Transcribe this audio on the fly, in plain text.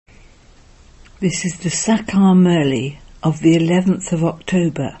This is the Sakar Murli of the 11th of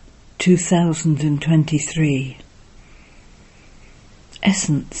October 2023.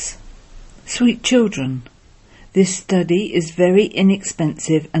 Essence. Sweet children, this study is very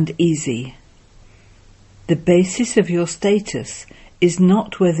inexpensive and easy. The basis of your status is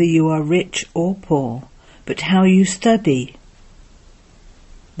not whether you are rich or poor, but how you study.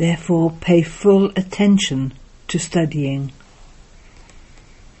 Therefore, pay full attention to studying.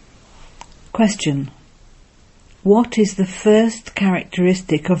 Question. What is the first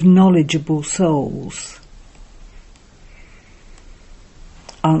characteristic of knowledgeable souls?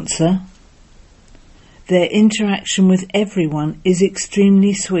 Answer. Their interaction with everyone is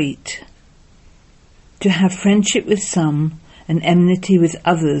extremely sweet. To have friendship with some and enmity with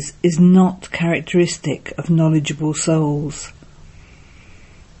others is not characteristic of knowledgeable souls.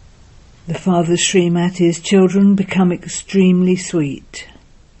 The Father's Srimat is children become extremely sweet.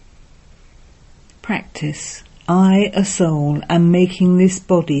 Practice. I, a soul, am making this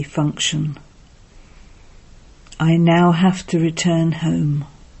body function. I now have to return home.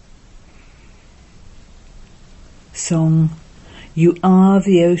 Song. You are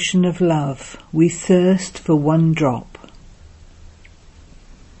the ocean of love. We thirst for one drop.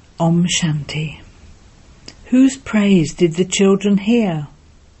 Om Shanti. Whose praise did the children hear?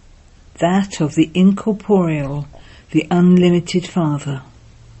 That of the incorporeal, the unlimited Father.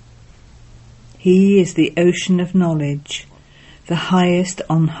 He is the ocean of knowledge, the highest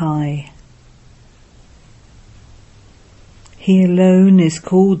on high. He alone is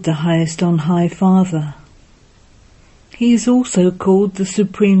called the highest on high Father. He is also called the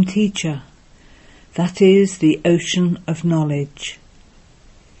Supreme Teacher, that is the ocean of knowledge.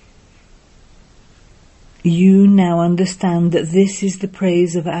 You now understand that this is the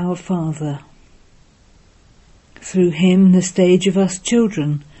praise of our Father. Through him the stage of us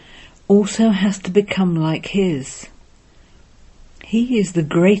children also has to become like his. He is the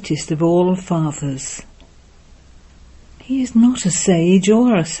greatest of all fathers. He is not a sage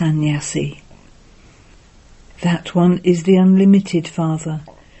or a sannyasi. That one is the unlimited Father,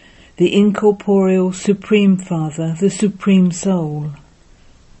 the incorporeal Supreme Father, the Supreme Soul.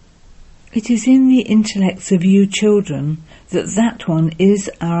 It is in the intellects of you children that one is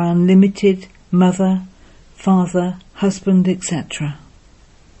our unlimited Mother, Father, Husband, etc.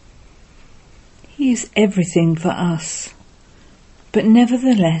 He is everything for us. But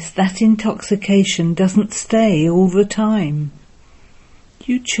nevertheless, that intoxication doesn't stay all the time.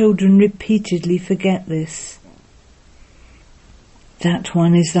 You children repeatedly forget this. That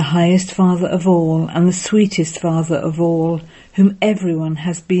one is the highest Father of all and the sweetest Father of all, whom everyone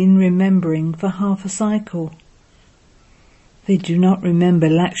has been remembering for half a cycle. They do not remember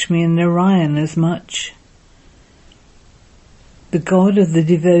Lakshmi and Narayan as much. The God of the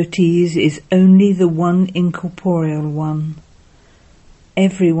devotees is only the one incorporeal one.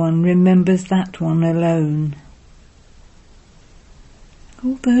 Everyone remembers that one alone.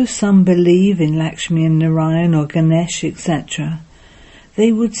 Although some believe in Lakshmi and Narayan or Ganesh, etc.,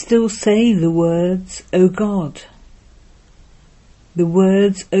 they would still say the words, O God. The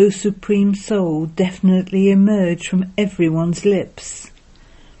words, O Supreme Soul, definitely emerge from everyone's lips.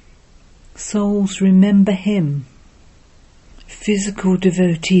 Souls remember him. Physical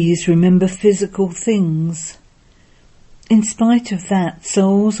devotees remember physical things. In spite of that,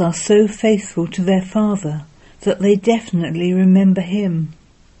 souls are so faithful to their Father that they definitely remember him.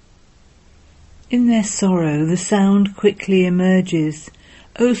 In their sorrow, the sound quickly emerges,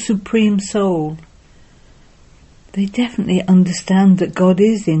 O Supreme Soul. They definitely understand that God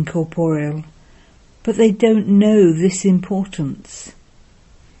is incorporeal, but they don't know this importance.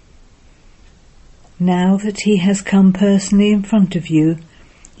 Now that he has come personally in front of you,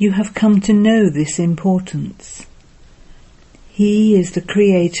 you have come to know this importance. He is the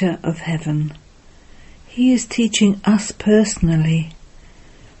Creator of heaven. He is teaching us personally.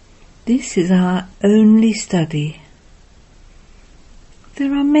 This is our only study.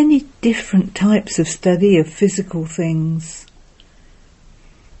 There are many different types of study of physical things.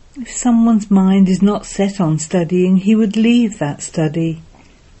 If someone's mind is not set on studying, he would leave that study.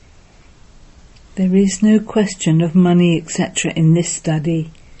 There is no question of money, etc. in this study.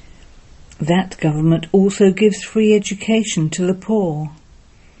 That government also gives free education to the poor.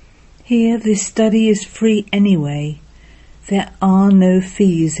 Here this study is free anyway. There are no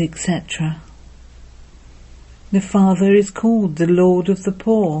fees, etc. The Father is called the Lord of the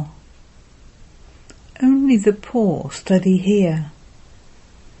poor. Only the poor study here.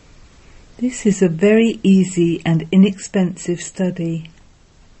 This is a very easy and inexpensive study.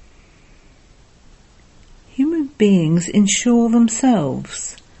 Human beings insure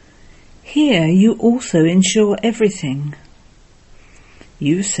themselves. Here you also ensure everything.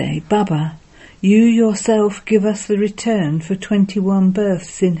 You say, Baba, you yourself give us the return for 21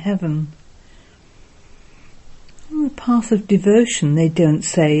 births in heaven. On the path of devotion they don't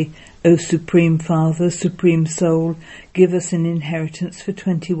say, O Supreme Father, Supreme Soul, give us an inheritance for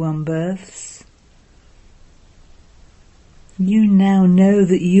 21 births. You now know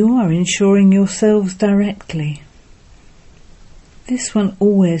that you are ensuring yourselves directly. This one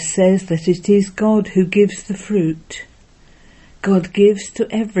always says that it is God who gives the fruit. God gives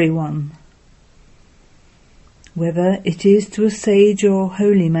to everyone. Whether it is to a sage or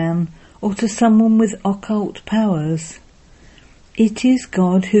holy man, or to someone with occult powers, it is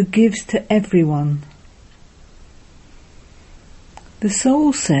God who gives to everyone. The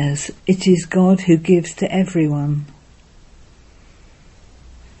soul says it is God who gives to everyone.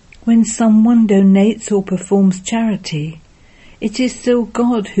 When someone donates or performs charity, it is still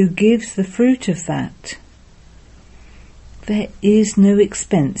God who gives the fruit of that. There is no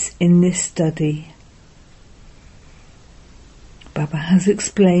expense in this study. Baba has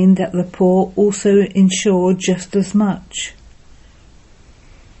explained that the poor also insure just as much.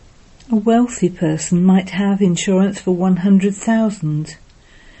 A wealthy person might have insurance for 100,000,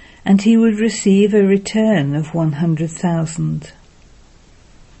 and he would receive a return of 100,000.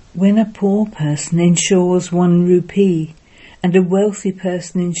 When a poor person insures 1 rupee and a wealthy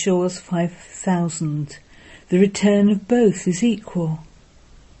person insures 5,000, the return of both is equal.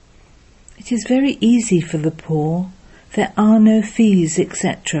 It is very easy for the poor. There are no fees,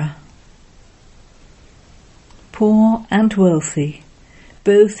 etc. Poor and wealthy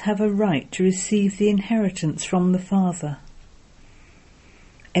both have a right to receive the inheritance from the Father.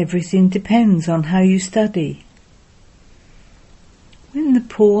 Everything depends on how you study. When the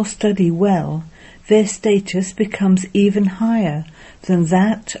poor study well, their status becomes even higher than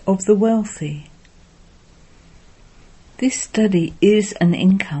that of the wealthy. This study is an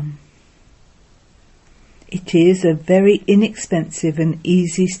income. It is a very inexpensive and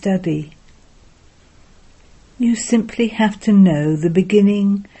easy study. You simply have to know the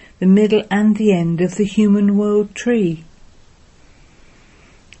beginning, the middle and the end of the human world tree.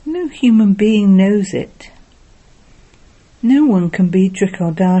 No human being knows it. No one can be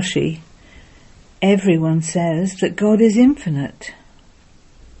Trikardashi. Everyone says that God is infinite.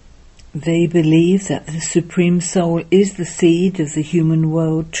 They believe that the Supreme Soul is the seed of the human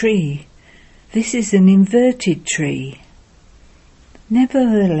world tree. This is an inverted tree.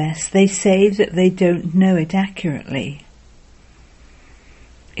 Nevertheless, they say that they don't know it accurately.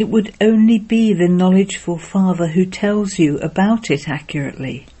 It would only be the knowledgeful Father who tells you about it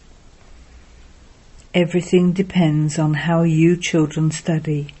accurately. Everything depends on how you children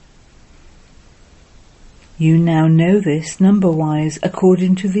study. You now know this number-wise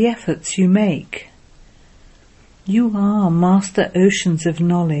according to the efforts you make. You are master oceans of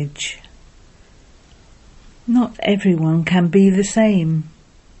knowledge. Not everyone can be the same.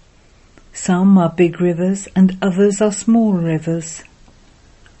 Some are big rivers and others are small rivers.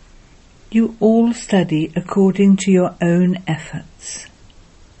 You all study according to your own efforts.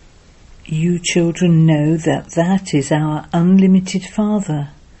 You children know that that is our unlimited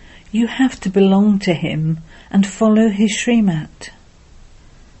Father. You have to belong to him and follow his Srimat.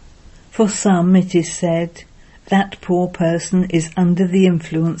 For some it is said, that poor person is under the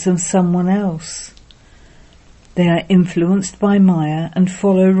influence of someone else. They are influenced by Maya and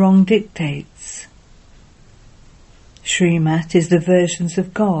follow wrong dictates. Srimat is the versions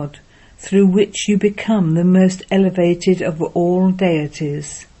of God, through which you become the most elevated of all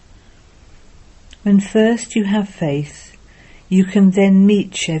deities. When first you have faith, you can then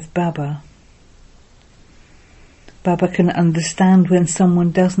meet Shiv Baba. Baba can understand when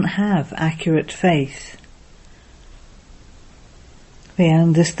someone doesn't have accurate faith. They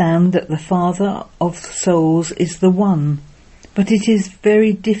understand that the Father of souls is the One, but it is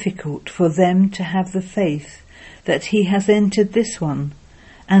very difficult for them to have the faith that he has entered this one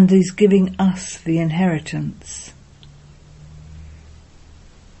and is giving us the inheritance.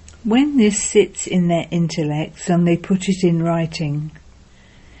 When this sits in their intellects and they put it in writing,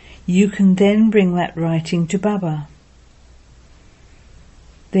 you can then bring that writing to Baba.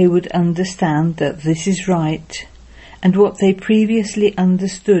 They would understand that this is right, and what they previously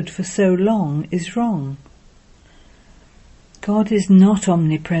understood for so long is wrong. God is not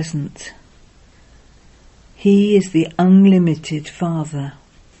omnipresent. He is the unlimited Father.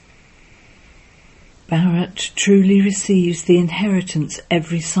 Bharat truly receives the inheritance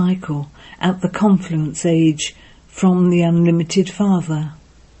every cycle at the confluence age from the unlimited Father.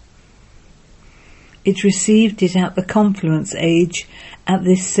 It received it at the confluence age at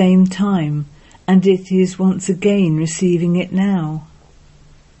this same time, and it is once again receiving it now.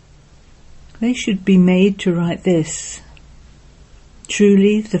 They should be made to write this: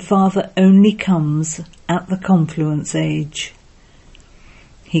 truly the Father only comes at the confluence age.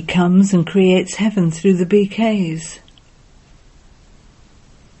 He comes and creates heaven through the BKs.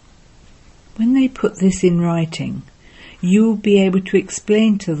 When they put this in writing, you will be able to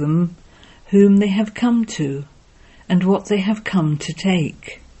explain to them whom they have come to and what they have come to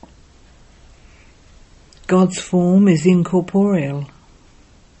take. God's form is incorporeal.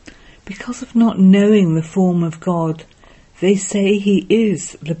 Because of not knowing the form of God, they say he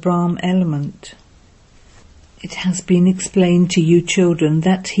is the Brahma element. It has been explained to you children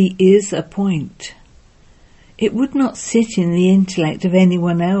that he is a point. It would not sit in the intellect of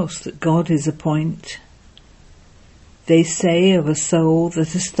anyone else that God is a point. They say of a soul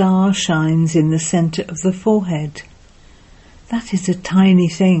that a star shines in the centre of the forehead. That is a tiny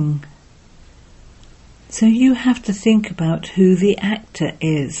thing. So you have to think about who the actor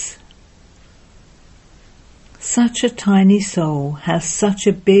is. Such a tiny soul has such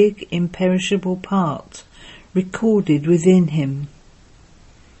a big, imperishable part recorded within him.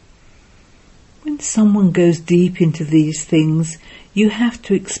 When someone goes deep into these things, you have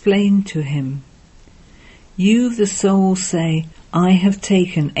to explain to him. You, the soul, say, I have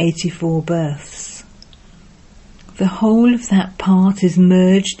taken 84 births. The whole of that part is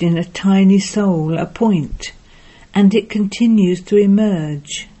merged in a tiny soul, a point, and it continues to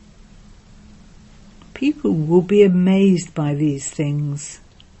emerge. People will be amazed by these things.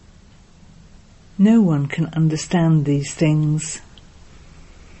 No one can understand these things.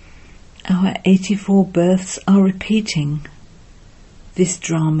 Our 84 births are repeating. This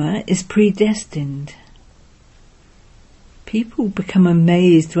drama is predestined. People become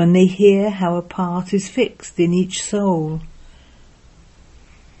amazed when they hear how a part is fixed in each soul.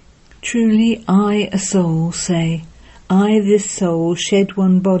 Truly I, a soul, say, I, this soul, shed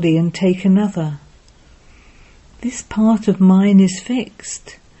one body and take another. This part of mine is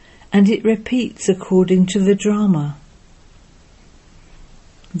fixed, and it repeats according to the drama.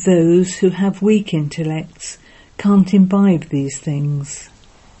 Those who have weak intellects can't imbibe these things.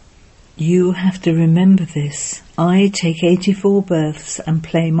 You have to remember this. I take 84 births and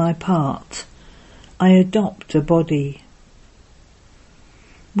play my part. I adopt a body.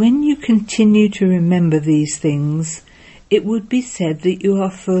 When you continue to remember these things, it would be said that you are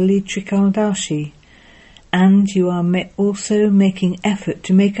fully Trikaldashi, and you are also making effort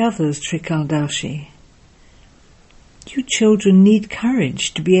to make others Trikaldashi. You children need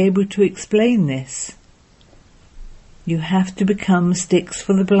courage to be able to explain this. You have to become sticks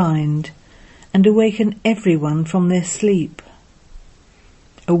for the blind and awaken everyone from their sleep.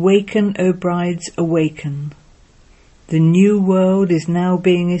 Awaken, O brides, awaken. The new world is now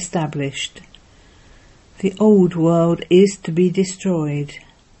being established. The old world is to be destroyed.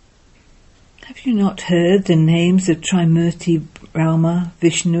 Have you not heard the names of Trimurti, Brahma,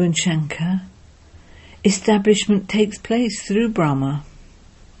 Vishnu and Shankar? Establishment takes place through Brahma.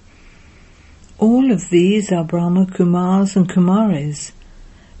 All of these are Brahma Kumaris and Kumaris.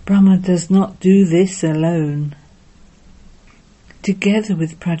 Brahma does not do this alone. Together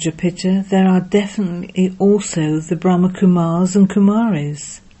with Prajapita, there are definitely also the Brahma Kumaris and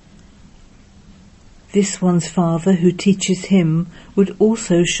Kumaris. This one's father who teaches him would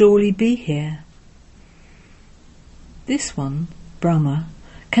also surely be here. This one, Brahma,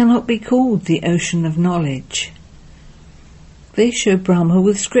 cannot be called the ocean of knowledge. They show Brahma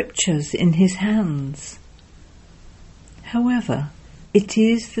with scriptures in his hands. However, it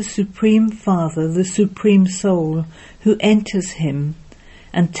is the Supreme Father, the Supreme Soul, who enters him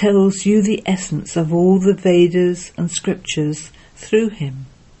and tells you the essence of all the Vedas and scriptures through him.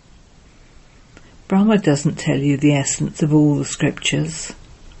 Brahma doesn't tell you the essence of all the scriptures.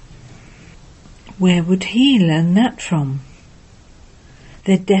 Where would he learn that from?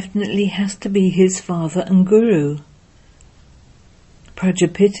 There definitely has to be his father and guru.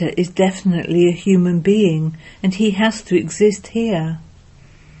 Prajapita is definitely a human being, and he has to exist here.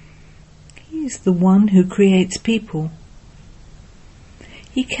 He is the one who creates people.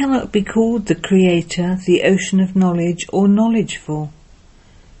 He cannot be called the creator, the ocean of knowledge, or knowledgeful.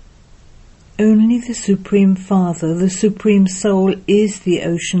 Only the Supreme Father, the Supreme Soul, is the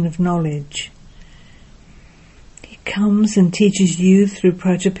ocean of knowledge. He comes and teaches you through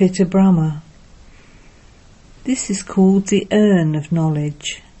Prajapita Brahma. This is called the urn of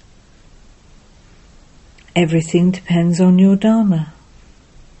knowledge. Everything depends on your Dharma.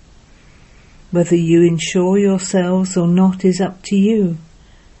 Whether you insure yourselves or not is up to you.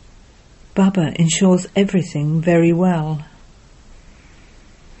 Baba insures everything very well.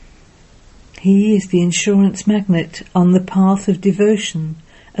 He is the insurance magnet on the path of devotion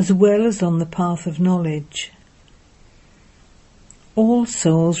as well as on the path of knowledge. All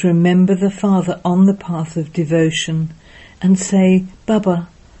souls remember the Father on the path of devotion and say, Baba,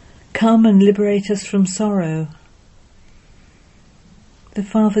 come and liberate us from sorrow. The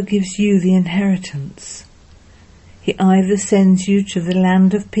Father gives you the inheritance. He either sends you to the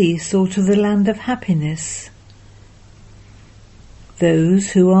land of peace or to the land of happiness.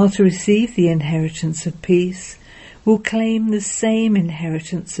 Those who are to receive the inheritance of peace will claim the same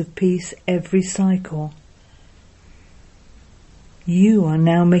inheritance of peace every cycle. You are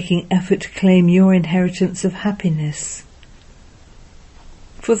now making effort to claim your inheritance of happiness.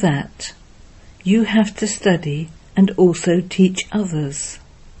 For that, you have to study and also teach others.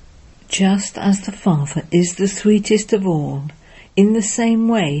 Just as the Father is the sweetest of all, in the same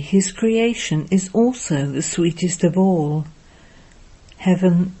way his creation is also the sweetest of all.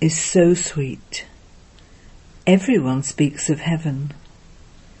 Heaven is so sweet. Everyone speaks of heaven.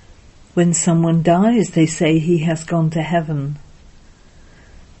 When someone dies, they say he has gone to heaven.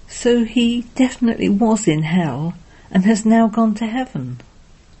 So he definitely was in hell and has now gone to heaven.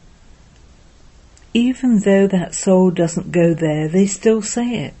 Even though that soul doesn't go there, they still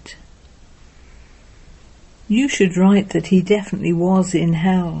say it. You should write that he definitely was in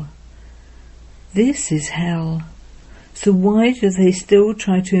hell. This is hell. So why do they still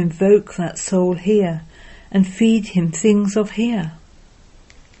try to invoke that soul here and feed him things of here?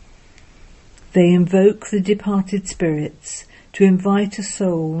 They invoke the departed spirits. To invite a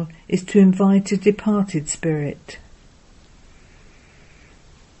soul is to invite a departed spirit.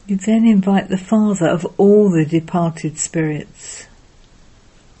 You then invite the Father of all the departed spirits.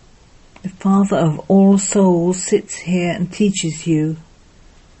 The Father of all souls sits here and teaches you.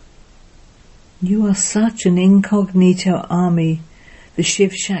 You are such an incognito army, the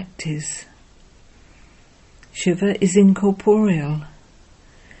Shiv Shaktis. Shiva is incorporeal.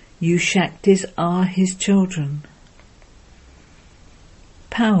 You Shaktis are his children.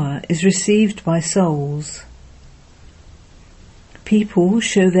 Power is received by souls. People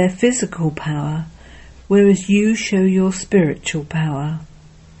show their physical power, whereas you show your spiritual power.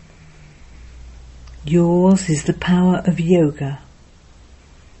 Yours is the power of yoga.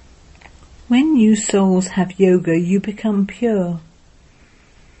 When you souls have yoga, you become pure.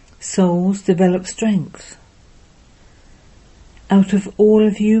 Souls develop strength. Out of all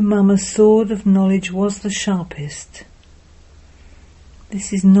of you, Mama's sword of knowledge was the sharpest.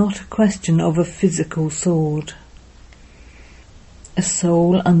 This is not a question of a physical sword. A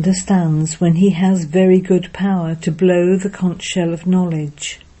soul understands when he has very good power to blow the conch shell of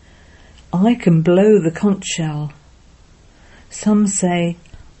knowledge. I can blow the conch shell. Some say,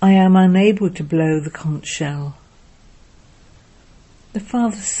 I am unable to blow the conch shell. The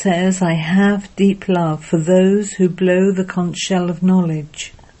Father says, I have deep love for those who blow the conch shell of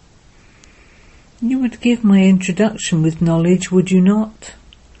knowledge. You would give my introduction with knowledge, would you not?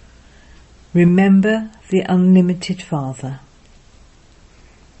 Remember the unlimited Father.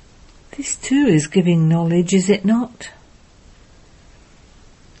 This too is giving knowledge, is it not?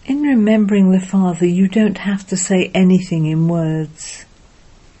 In remembering the Father, you don't have to say anything in words.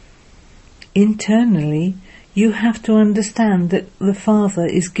 Internally, you have to understand that the Father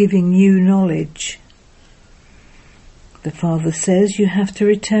is giving you knowledge. The Father says you have to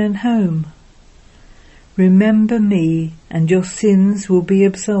return home. Remember me, and your sins will be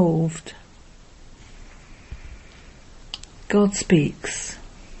absolved. God speaks.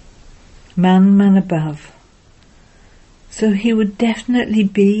 Man above. So he would definitely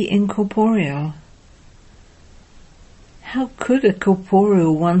be incorporeal. How could a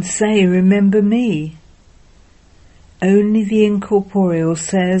corporeal one say, remember me? Only the incorporeal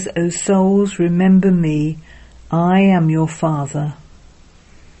says, O souls, remember me, I am your Father.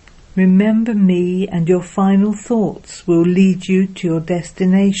 Remember me, and your final thoughts will lead you to your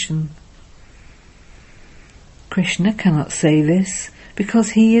destination. Krishna cannot say this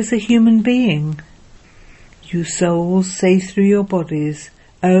because he is a human being. You souls say through your bodies,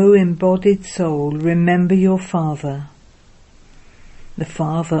 O embodied soul, remember your Father. The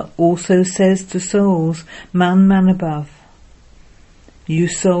Father also says to souls, man above, you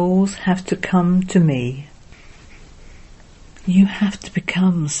souls have to come to me. You have to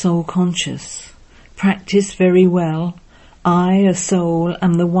become soul conscious. Practice very well. I, a soul,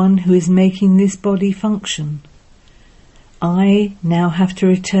 am the one who is making this body function. I now have to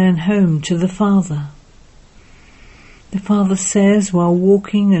return home to the Father. The Father says while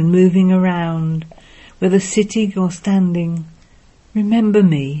walking and moving around, whether sitting or standing, remember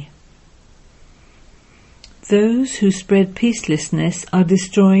me. Those who spread peacelessness are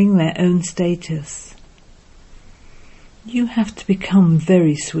destroying their own status. You have to become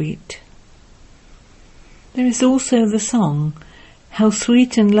very sweet. There is also the song, "How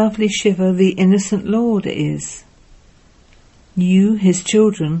sweet and lovely Shiva the innocent Lord is." You, his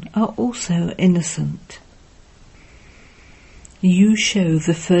children, are also innocent. You show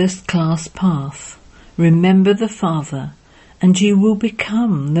the first-class path. Remember the Father, and you will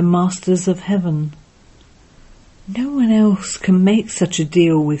become the masters of heaven. No one else can make such a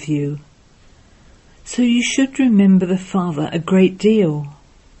deal with you. So you should remember the Father a great deal.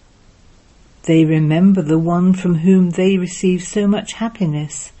 They remember the one from whom they receive so much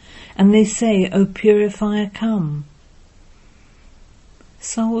happiness, and they say, "O purifier, come."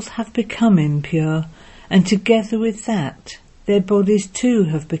 Souls have become impure, and together with that, their bodies too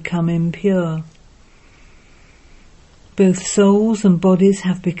have become impure. Both souls and bodies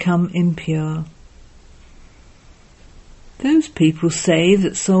have become impure. Those people say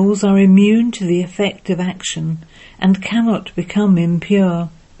that souls are immune to the effect of action and cannot become impure,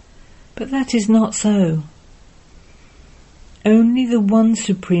 but that is not so. Only the one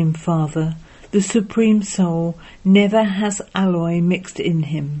Supreme Father, the Supreme Soul, never has alloy mixed in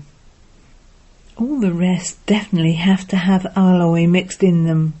him. All the rest definitely have to have alloy mixed in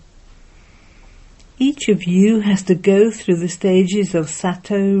them. Each of you has to go through the stages of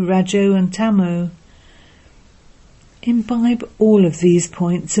Sato, Rajo and Tamo. Imbibe all of these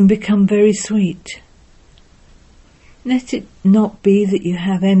points and become very sweet. Let it not be that you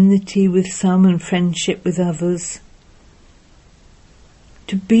have enmity with some and friendship with others.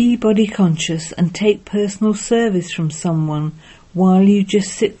 To be body conscious and take personal service from someone while you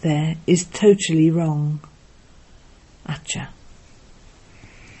just sit there is totally wrong. Acha.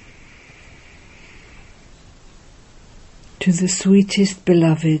 To the sweetest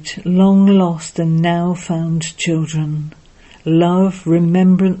beloved, long lost and now found children, love,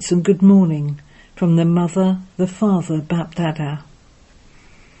 remembrance and good morning from the Mother, the Father, Bapdada.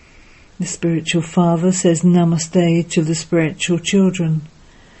 The spiritual father says Namaste to the spiritual children,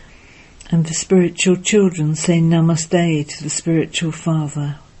 and the spiritual children say Namaste to the spiritual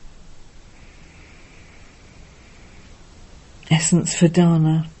father. Essence for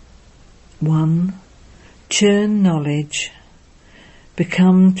Dana. 1. Churn knowledge.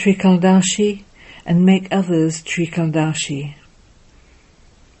 Become Trikaldashi and make others Trikaldashi.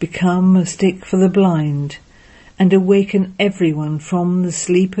 Become a stick for the blind and awaken everyone from the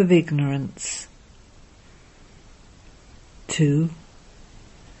sleep of ignorance. 2.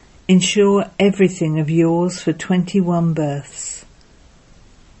 Ensure everything of yours for 21 births.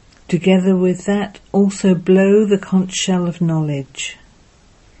 Together with that, also blow the conch shell of knowledge.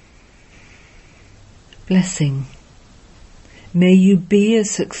 Blessing. May you be a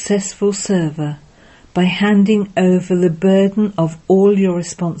successful server by handing over the burden of all your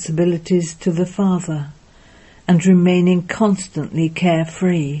responsibilities to the Father and remaining constantly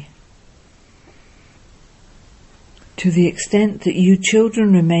carefree. To the extent that you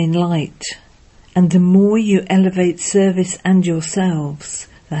children remain light, and the more you elevate service and yourselves,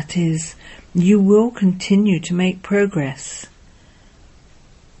 that is, you will continue to make progress.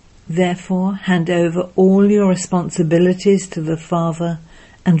 Therefore, hand over all your responsibilities to the Father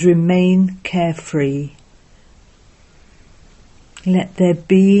and remain carefree. Let there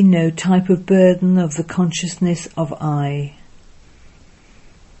be no type of burden of the consciousness of I.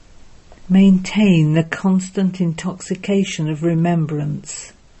 Maintain the constant intoxication of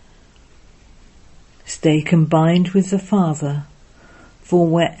remembrance. Stay combined with the Father, for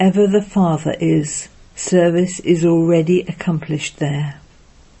wherever the Father is, service is already accomplished there.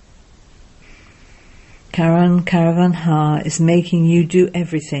 Karan Karavanha is making you do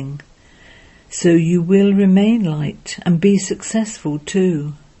everything, so you will remain light and be successful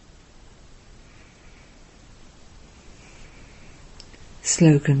too.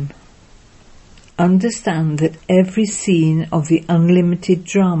 Slogan. Understand that every scene of the unlimited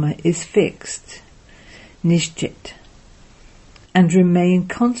drama is fixed, Nishchit, and remain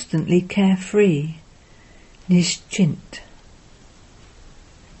constantly carefree, Nishchint.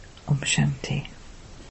 Om Shanti.